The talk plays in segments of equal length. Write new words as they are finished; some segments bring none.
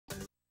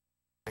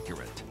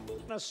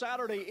On a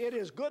Saturday, it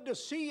is good to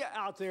see you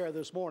out there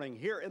this morning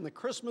here in the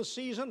Christmas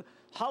season.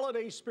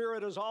 Holiday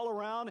spirit is all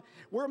around.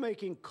 We're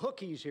making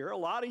cookies here. A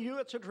lot of you,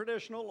 it's a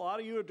traditional. A lot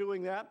of you are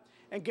doing that.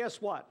 And guess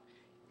what?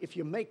 If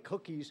you make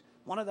cookies,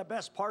 one of the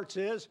best parts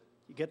is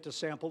you get to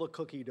sample the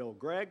cookie dough.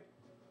 Greg,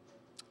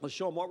 let's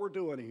show them what we're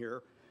doing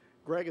here.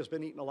 Greg has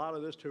been eating a lot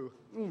of this too.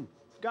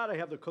 Got to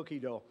have the cookie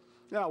dough.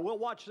 Now, we'll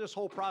watch this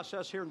whole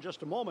process here in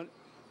just a moment.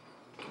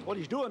 What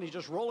he's doing, he's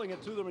just rolling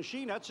it through the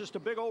machine. That's just a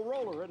big old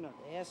roller, isn't it?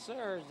 Yes,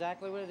 sir.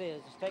 Exactly what it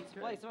is. Just takes the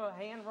place of a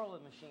hand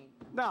rolling machine.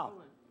 Now,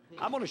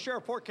 I'm going to share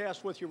a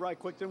forecast with you right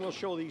quick. Then we'll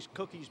show these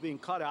cookies being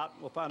cut out.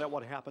 We'll find out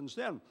what happens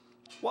then.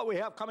 What we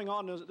have coming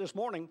on this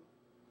morning,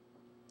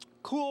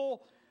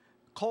 cool,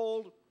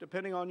 cold,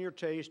 depending on your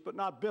taste, but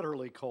not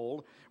bitterly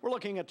cold. We're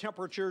looking at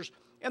temperatures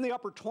in the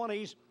upper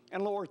 20s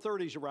and lower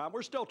 30s around.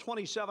 We're still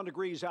 27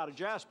 degrees out of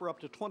Jasper, up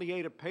to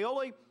 28 at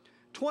Paoli.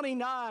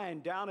 29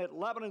 down at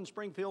Lebanon,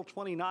 Springfield,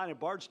 29 at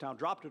Bardstown,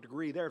 dropped a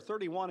degree there,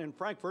 31 in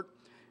Frankfort,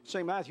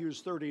 St.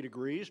 Matthews, 30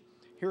 degrees.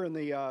 Here in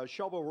the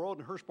Shelby Road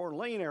and Hurstbourne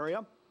Lane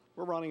area,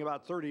 we're running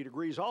about 30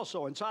 degrees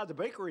also. Inside the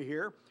bakery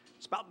here,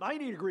 it's about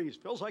 90 degrees.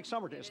 Feels like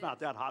summertime. It's not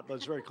that hot, but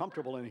it's very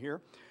comfortable in here.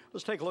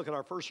 Let's take a look at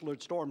our First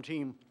Alert Storm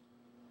Team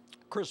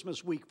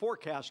Christmas week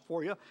forecast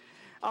for you.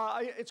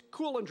 It's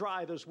cool and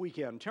dry this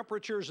weekend.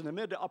 Temperatures in the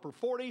mid to upper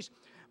 40s.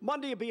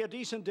 Monday will be a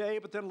decent day,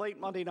 but then late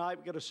Monday night,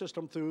 we get a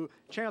system through.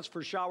 Chance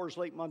for showers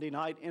late Monday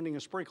night, ending in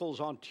sprinkles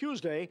on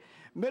Tuesday.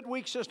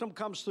 Midweek system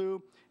comes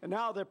through, and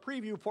now the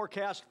preview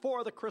forecast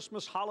for the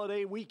Christmas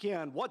holiday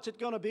weekend. What's it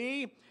going to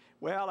be?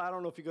 Well, I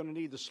don't know if you're going to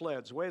need the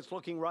sleds. The way it's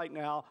looking right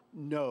now,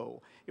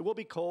 no. It will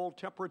be cold.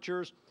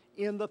 Temperatures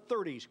in the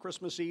 30s,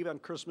 Christmas Eve and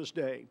Christmas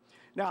Day.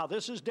 Now,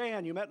 this is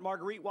Dan. You met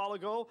Marguerite a while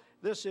ago.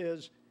 This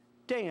is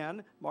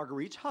Dan,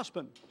 Marguerite's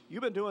husband.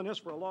 You've been doing this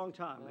for a long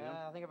time, man.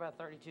 I think about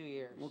 32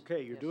 years.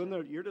 Okay,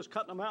 you're just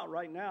cutting them out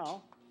right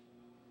now.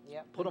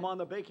 Yep. Put them on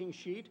the baking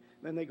sheet,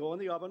 then they go in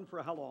the oven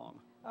for how long?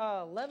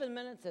 11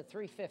 minutes at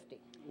 350.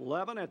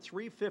 11 at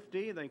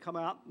 350, they come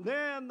out,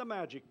 then the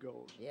magic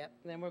goes. Yep,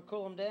 then we'll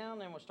cool them down,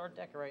 then we'll start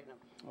decorating them.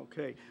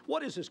 Okay,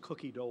 what is this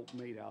cookie dough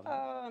made out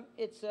of?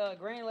 It's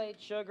granulated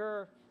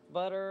sugar,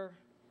 butter,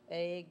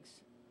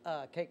 eggs,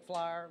 cake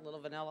flour, a little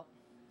vanilla.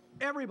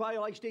 Everybody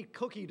likes to eat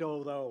cookie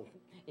dough, though.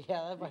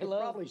 Yeah, everybody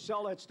loves. Probably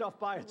sell that stuff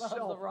by itself.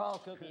 Loves the raw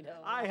cookie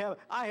dough.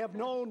 I have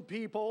known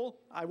people.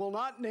 I will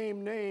not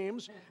name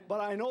names,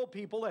 but I know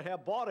people that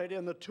have bought it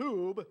in the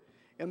tube,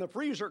 in the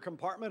freezer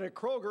compartment at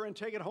Kroger, and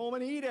take it home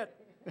and eat it.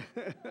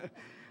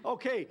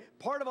 Okay,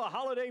 part of a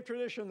holiday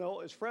tradition,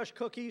 though, is fresh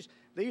cookies.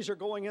 These are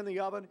going in the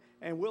oven,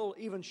 and we'll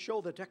even show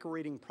the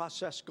decorating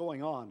process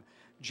going on.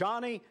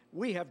 Johnny,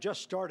 we have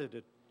just started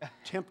it.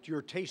 Tempt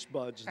your taste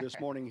buds this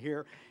morning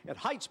here at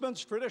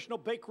Heitzman's Traditional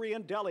Bakery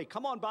and Deli.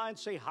 Come on by and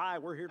say hi.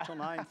 We're here till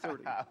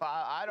 9:30.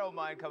 I don't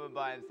mind coming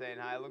by and saying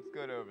hi. It looks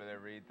good over there,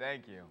 Reed.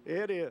 Thank you.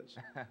 It is.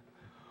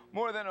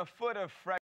 More than a foot of fresh